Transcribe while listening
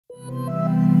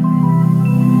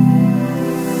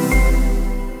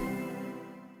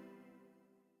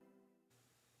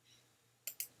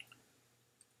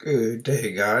Good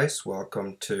day, guys.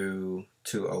 Welcome to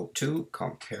 202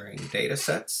 Comparing Data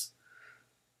Sets.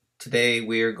 Today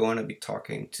we are going to be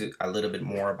talking to a little bit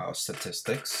more about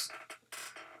statistics.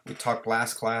 We talked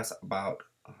last class about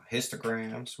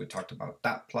histograms. We talked about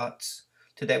dot plots.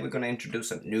 Today we're going to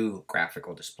introduce a new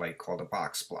graphical display called a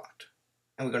box plot.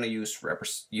 And we're going to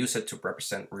use it to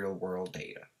represent real-world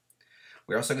data.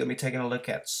 We're also going to be taking a look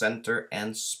at center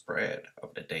and spread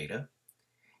of the data.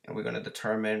 And we're going to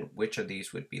determine which of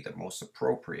these would be the most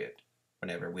appropriate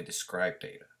whenever we describe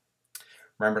data.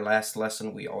 Remember last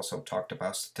lesson we also talked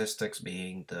about statistics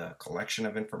being the collection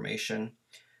of information,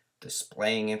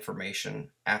 displaying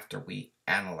information after we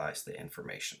analyze the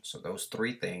information. So those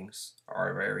three things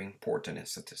are very important in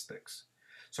statistics.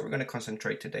 So we're going to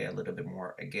concentrate today a little bit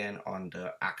more again on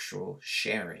the actual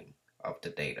sharing of the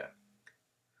data.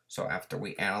 So after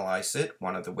we analyze it,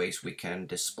 one of the ways we can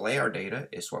display our data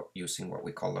is using what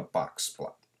we call a box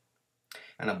plot.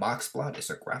 And a box plot is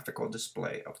a graphical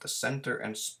display of the center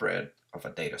and spread of a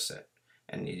data set,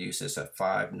 and it uses a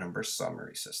 5-number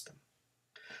summary system.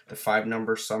 The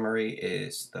 5-number summary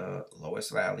is the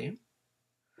lowest value,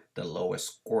 the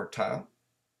lowest quartile,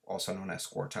 also known as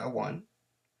quartile 1,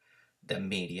 the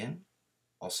median,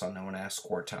 also known as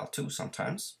quartile 2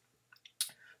 sometimes,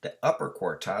 the upper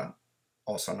quartile,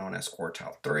 also known as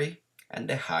quartile 3, and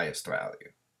the highest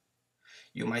value.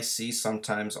 You might see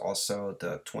sometimes also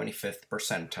the 25th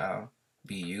percentile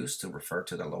be used to refer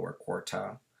to the lower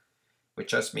quartile,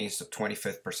 which just means the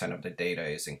 25th% of the data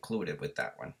is included with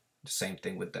that one. The same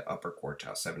thing with the upper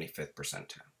quartile, 75th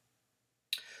percentile.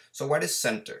 So what is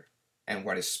center and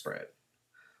what is spread?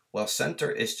 Well,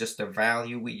 center is just the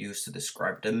value we use to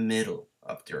describe the middle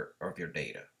of your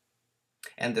data.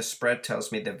 And the spread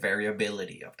tells me the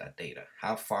variability of that data.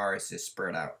 How far is it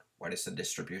spread out? What does the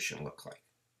distribution look like?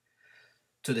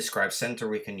 To describe center,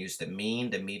 we can use the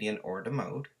mean, the median, or the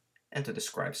mode. And to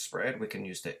describe spread, we can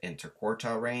use the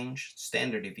interquartile range,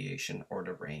 standard deviation, or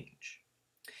the range.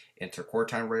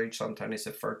 Interquartile range sometimes is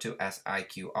referred to as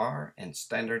IQR, and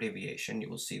standard deviation,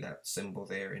 you will see that symbol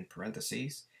there in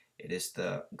parentheses. It is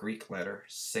the Greek letter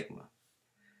sigma.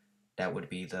 That would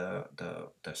be the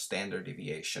standard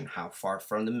deviation, how far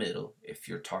from the middle if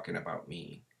you're talking about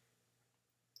mean.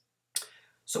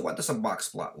 So what does a box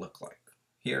plot look like?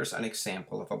 Here's an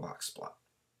example of a box plot.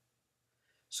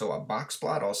 So a box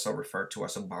plot, also referred to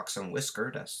as a box and whisker,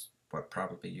 that's what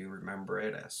probably you remember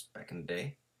it as back in the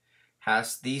day,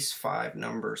 has these 5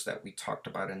 numbers that we talked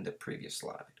about in the previous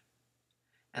slide.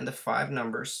 And the 5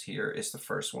 numbers here is the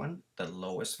first one, the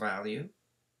lowest value,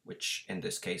 which in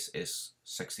this case is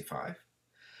 65.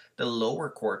 The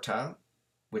lower quartile,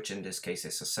 which in this case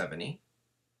is a 70.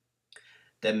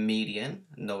 The median,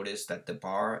 notice that the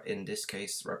bar in this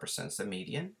case represents the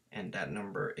median, and that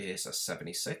number is a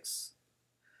 76.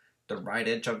 The right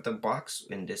edge of the box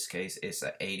in this case is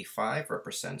a 85,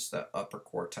 represents the upper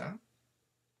quartile.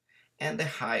 And the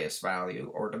highest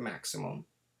value, or the maximum,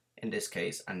 in this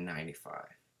case a 95.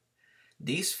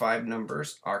 These 5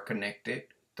 numbers are connected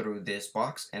through this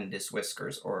box and this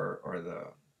whiskers, or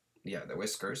the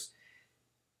whiskers,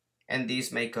 and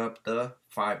these make up the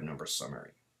 5-number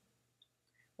summary.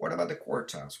 What about the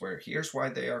quartiles? Where here's why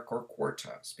they are called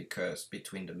quartiles, because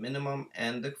between the minimum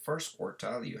and the first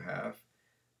quartile you have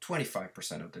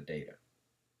 25% of the data.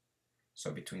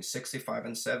 So between 65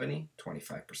 and 70,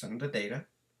 25% of the data.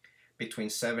 Between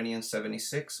 70 and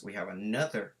 76, we have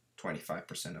another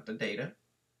 25% of the data.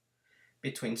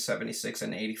 Between 76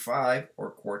 and 85,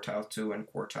 or quartile 2 and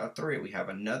quartile 3, we have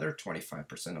another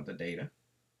 25% of the data.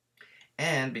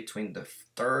 And between the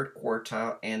third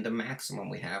quartile and the maximum,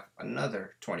 we have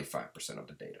another 25% of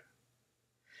the data.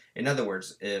 In other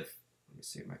words, let me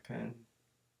see my pen,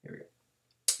 here we go.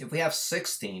 If we have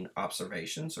 16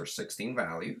 observations or 16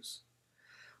 values,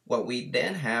 what we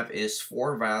then have is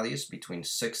 4 values between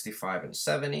 65 and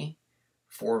 70,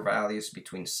 4 values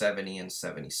between 70 and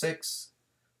 76,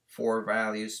 4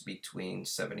 values between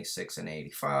 76 and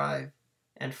 85,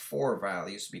 and 4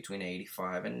 values between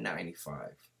 85 and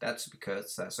 95. That's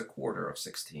because that's a quarter of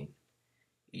 16.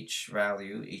 Each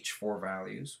 4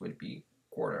 values would be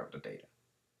a quarter of the data.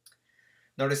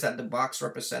 Notice that the box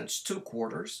represents 2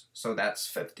 quarters, so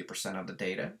that's 50% of the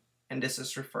data, and this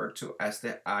is referred to as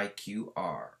the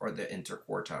IQR, or the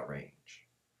interquartile range.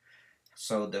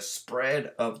 So the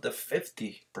spread of the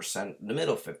 50%, the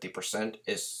middle 50%,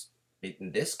 is,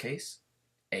 in this case,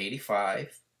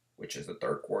 85, which is the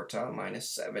third quartile, minus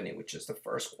 70, which is the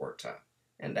first quartile.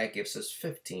 And that gives us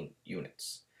 15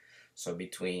 units. So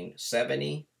between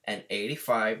 70 and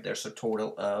 85, there's a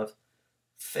total of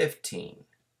 15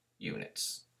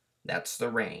 units. That's the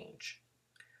range.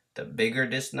 The bigger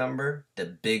this number, the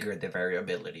bigger the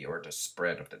variability or the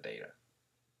spread of the data.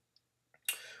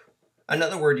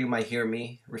 Another word you might hear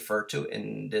me refer to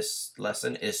in this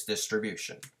lesson is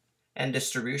distribution. And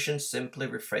distribution simply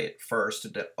refers to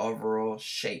the overall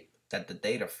shape that the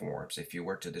data forms if you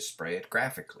were to display it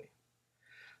graphically.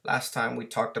 Last time we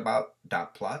talked about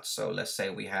dot plots, so let's say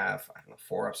we have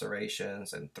 4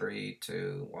 observations and 3,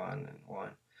 2, 1, and 1.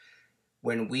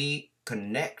 When we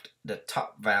connect the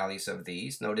top values of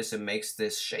these, notice it makes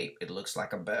this shape. It looks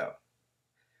like a bell.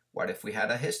 What if we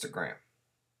had a histogram?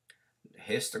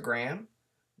 The histogram,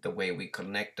 the way we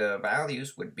connect the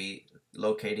values would be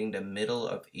locating the middle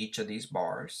of each of these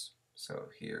bars. So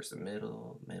here's the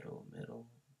middle, middle, middle,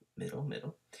 middle,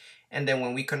 middle. And then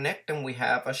when we connect them, we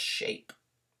have a shape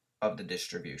of the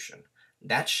distribution.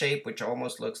 That shape, which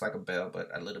almost looks like a bell, but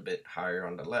a little bit higher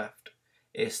on the left,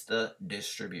 is the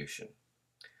distribution.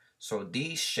 So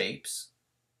these shapes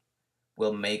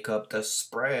will make up the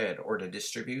spread or the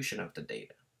distribution of the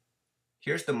data.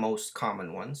 Here's the most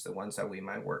common ones, the ones that we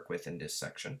might work with in this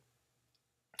section.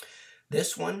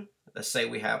 This one, let's say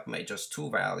we have just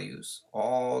 2 values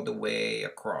all the way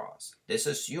across. This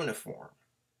is uniform.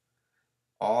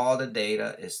 All the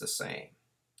data is the same.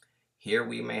 Here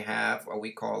we may have what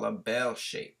we call a bell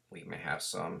shape. We may have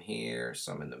some here,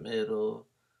 some in the middle,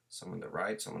 some on the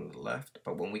right, some on the left.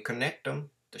 But when we connect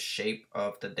them, the shape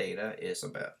of the data is a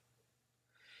bell.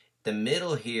 The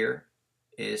middle here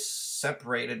is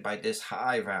separated by this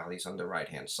high values on the right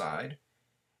hand side,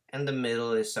 and the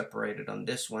middle is separated on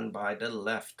this one by the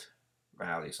left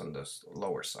values on the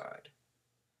lower side.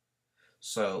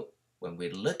 So when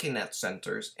we're looking at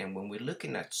centers and when we're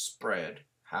looking at spread,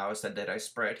 how is the data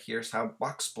spread? Here's how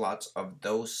box plots of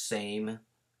those same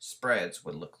spreads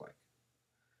would look like.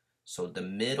 So the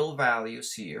middle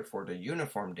values here for the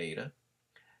uniform data,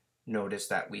 notice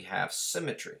that we have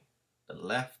symmetry. The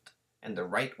left and the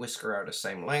right whisker are the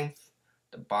same length.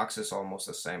 The box is almost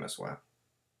the same as well.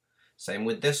 Same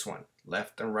with this one.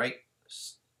 Left and right,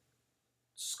 it's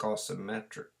called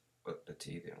symmetric. But the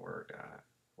T didn't work.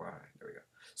 Why? There we go.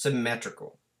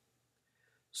 Symmetrical.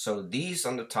 So these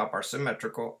on the top are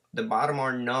symmetrical. The bottom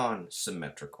are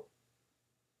non-symmetrical.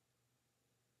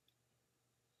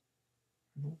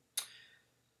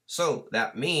 So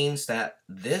that means that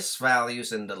this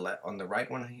values in the on the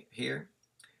right one here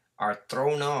are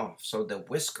thrown off. So the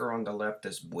whisker on the left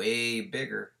is way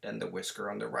bigger than the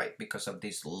whisker on the right because of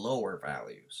these lower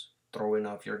values, throwing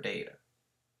off your data.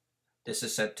 This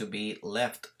is said to be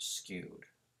left skewed.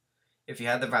 If you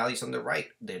have the values on the right,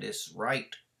 that is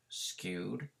right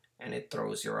skewed, and it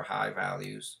throws your high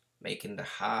values, making the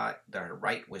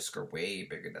right whisker way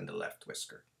bigger than the left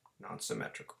whisker,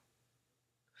 non-symmetrical.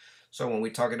 So when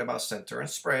we're talking about center and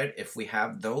spread, if we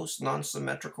have those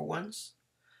non-symmetrical ones,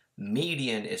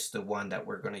 median is the one that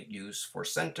we're going to use for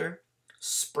center.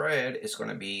 Spread is going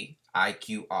to be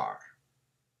IQR.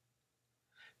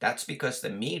 That's because the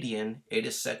median, it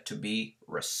is said to be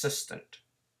resistant.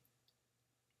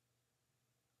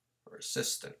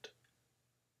 Resistant.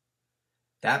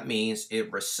 That means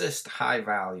it resists high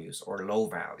values or low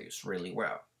values really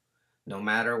well. No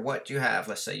matter what you have,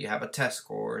 let's say you have a test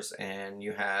scores and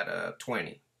you had a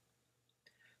 20.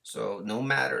 So no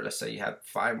matter, let's say you have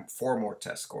 4 more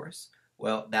test scores.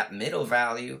 Well, that middle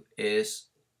value is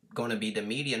going to be the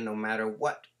median no matter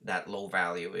what that low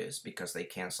value is because they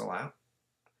cancel out.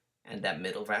 And that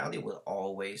middle value will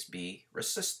always be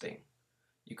resisting.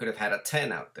 You could have had a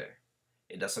 10 out there.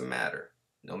 It doesn't matter.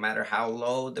 No matter how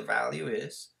low the value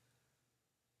is,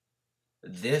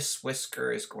 this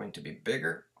whisker is going to be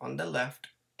bigger on the left,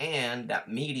 and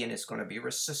that median is going to be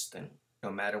resistant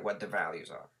no matter what the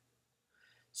values are.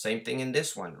 Same thing in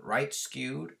this one. Right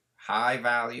skewed, high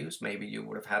values, maybe you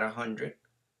would have had 100.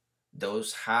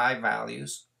 Those high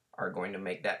values are going to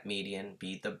make that median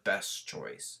be the best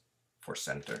choice for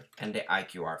center and the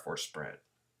IQR for spread.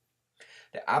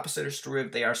 The opposite is true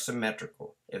if they are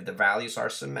symmetrical. If the values are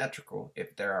symmetrical,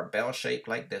 if they are bell-shaped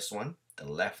like this one,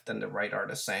 the left and the right are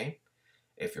the same.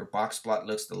 If your box plot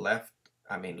looks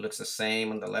looks the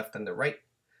same on the left and the right,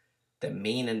 the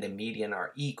mean and the median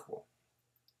are equal.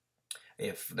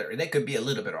 If they could be a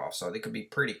little bit off, so they could be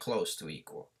pretty close to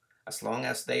equal. As long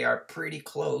as they are pretty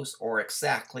close or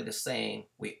exactly the same,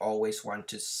 we always want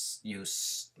to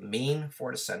use mean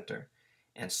for the center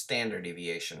and standard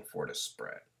deviation for the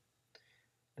spread.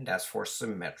 And that's for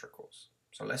symmetricals.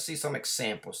 So let's see some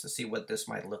examples to see what this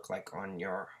might look like on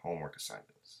your homework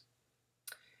assignments.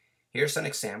 Here's an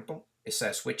example. It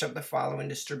says, which of the following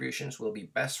distributions will be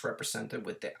best represented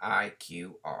with the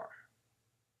IQR?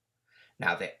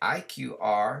 Now the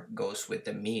IQR goes with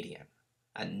the median.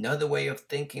 Another way of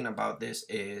thinking about this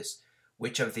is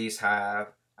which of these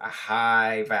have a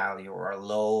high value or a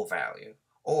low value,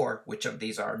 or which of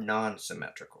these are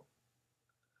non-symmetrical.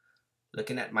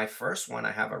 Looking at my first one,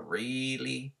 I have a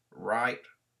really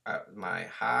my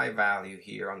high value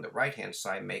here on the right hand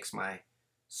side makes my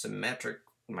symmetry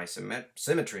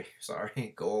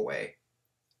go away,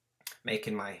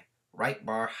 making my right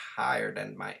bar higher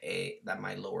than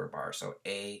my lower bar. So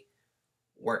A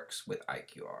works with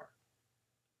IQR.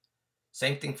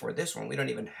 Same thing for this one. We don't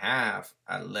even have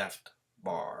a left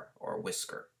bar or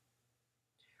whisker.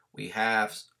 We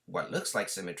have what looks like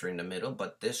symmetry in the middle,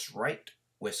 but this right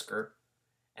whisker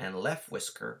and left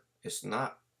whisker is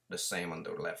not the same on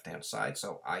the left hand side,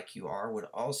 so IQR would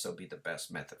also be the best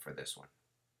method for this one.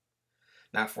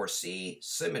 Now for C,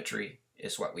 symmetry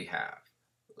is what we have.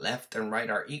 Left and right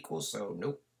are equal, so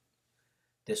nope.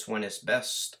 This one is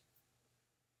best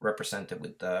represented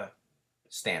with the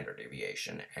standard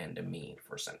deviation and the mean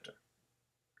for center.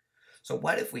 So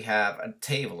what if we have a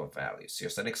table of values?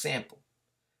 Here's an example.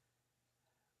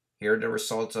 Here are the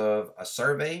results of a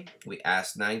survey. We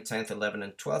asked 9th, 10th, 11th,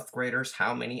 and 12th graders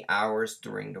how many hours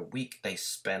during the week they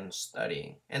spend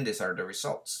studying. And these are the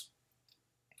results.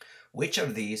 Which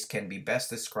of these can be best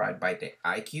described by the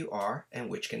IQR and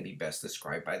which can be best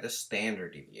described by the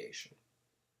standard deviation?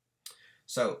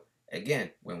 So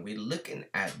again, when we're looking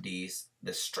at these,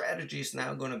 the strategy is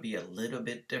now going to be a little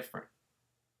bit different.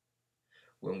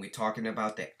 When we're talking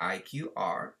about the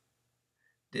IQR,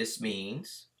 this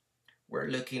means we're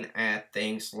looking at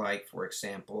things like, for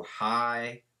example,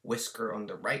 high whisker on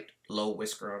the right, low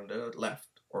whisker on the left,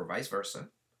 or vice versa.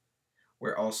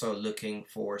 We're also looking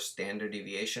for standard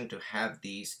deviation to have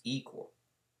these equal.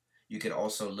 You could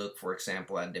also look, for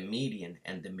example, at the median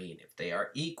and the mean. If they are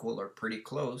equal or pretty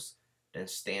close, then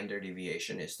standard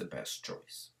deviation is the best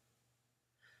choice.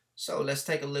 So let's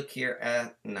take a look here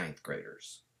at 9th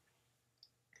graders.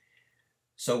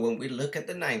 So when we look at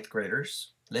the 9th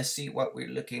graders, let's see what we're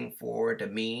looking for, the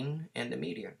mean and the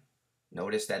median.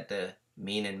 Notice that the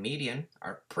mean and median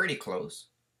are pretty close,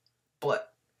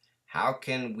 but how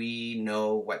can we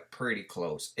know what pretty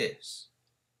close is?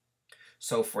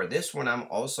 So for this one, I'm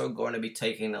also going to be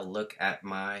taking a look at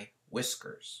my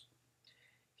whiskers.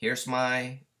 Here's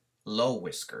my low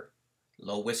whisker.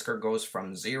 Low whisker goes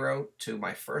from 0 to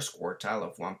my first quartile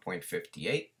of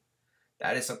 1.58.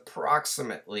 That is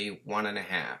approximately 1.5.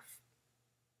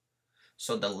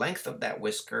 So the length of that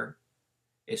whisker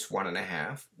is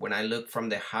 1.5. When I look from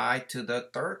the high to the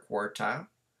third quartile,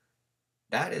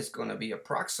 that is going to be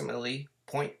approximately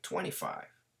 0.25.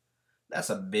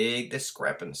 That's a big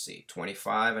discrepancy.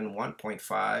 25 and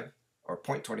 1.5, or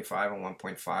 0.25 and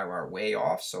 1.5 are way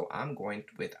off, so I'm going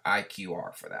with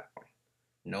IQR for that one.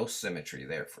 No symmetry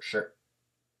there for sure.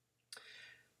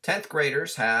 10th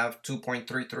graders have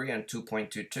 2.33 and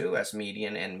 2.22 as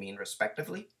median and mean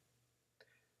respectively.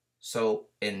 So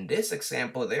in this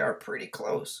example, they are pretty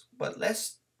close, but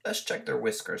let's check their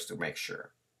whiskers to make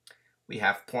sure. We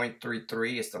have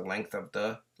 0.33 is the length of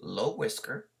the low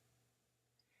whisker,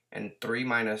 and 3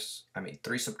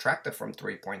 subtracted from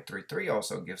 3.33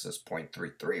 also gives us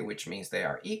 0.33, which means they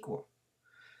are equal.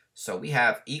 So we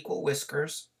have equal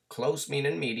whiskers, close mean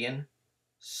and median.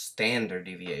 Standard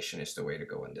deviation is the way to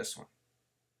go in this one.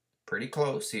 Pretty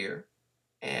close here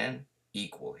and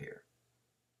equal here.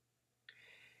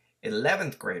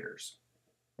 11th graders.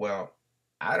 Well,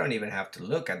 I don't even have to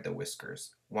look at the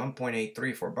whiskers.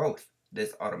 1.83 for both.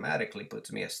 This automatically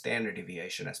puts me a standard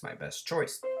deviation as my best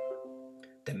choice.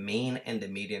 The mean and the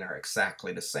median are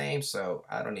exactly the same, so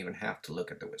I don't even have to look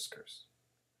at the whiskers.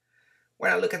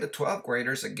 When I look at the 12th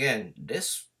graders, again,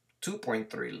 this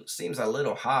 2.3 seems a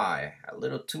little high, a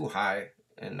little too high,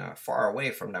 and far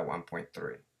away from that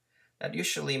 1.3. That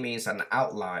usually means an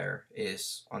outlier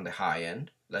is on the high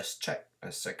end. Let's check.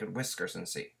 Let's check the whiskers and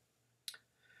see.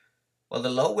 Well, the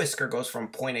low whisker goes from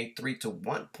 0.83 to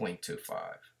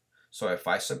 1.25. So if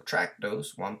I subtract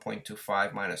those,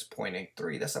 1.25 minus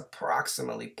 0.83, that's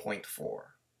approximately 0.4.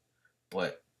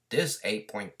 But this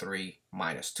 8.3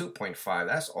 minus 2.5,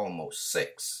 that's almost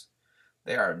 6.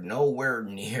 They are nowhere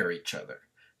near each other.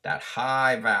 That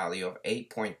high value of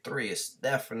 8.3 is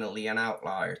definitely an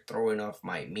outlier, throwing off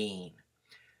my mean.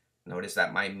 Notice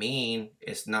that my mean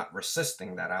is not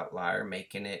resisting that outlier,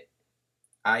 making it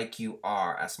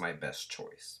IQR as my best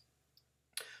choice.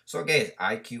 So again,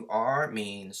 IQR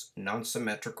means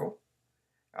non-symmetrical,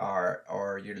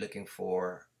 or you're looking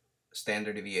for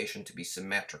standard deviation to be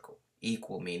symmetrical.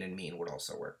 Equal mean and mean would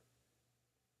also work.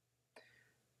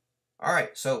 All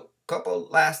right, so couple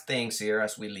last things here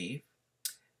as we leave.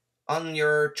 On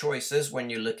your choices, when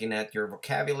you're looking at your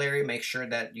vocabulary, make sure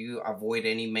that you avoid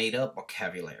any made-up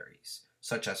vocabularies.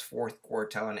 such as fourth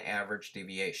quartile and average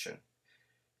deviation.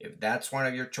 If that's one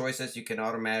of your choices, you can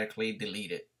automatically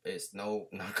delete it. It's not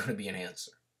going to be an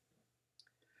answer.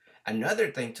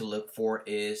 Another thing to look for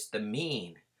is the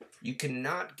mean. You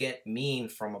cannot get mean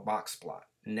from a box plot.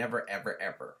 Never, ever,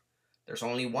 ever. There's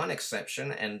only one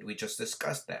exception, and we just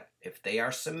discussed that. If they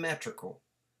are symmetrical,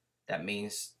 that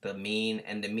means the mean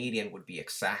and the median would be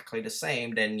exactly the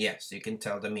same, then yes, you can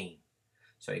tell the mean.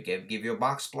 So you give you a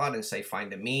box plot and say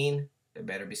find the mean, they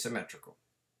better be symmetrical.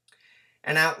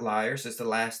 And outliers is the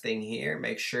last thing here.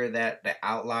 Make sure that the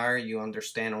outlier, you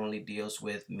understand, only deals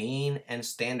with mean and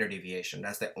standard deviation.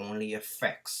 That's the only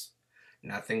effects.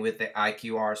 Nothing with the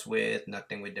IQR's width,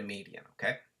 nothing with the median,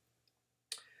 okay?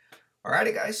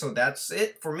 Alrighty guys, so that's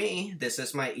it for me. This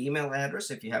is my email address.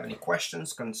 If you have any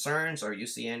questions, concerns, or you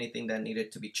see anything that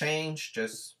needed to be changed,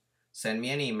 just send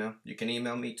me an email. You can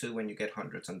email me too when you get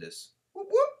hundreds on this. Whoop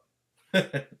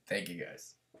whoop. Thank you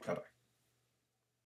guys. Bye-bye.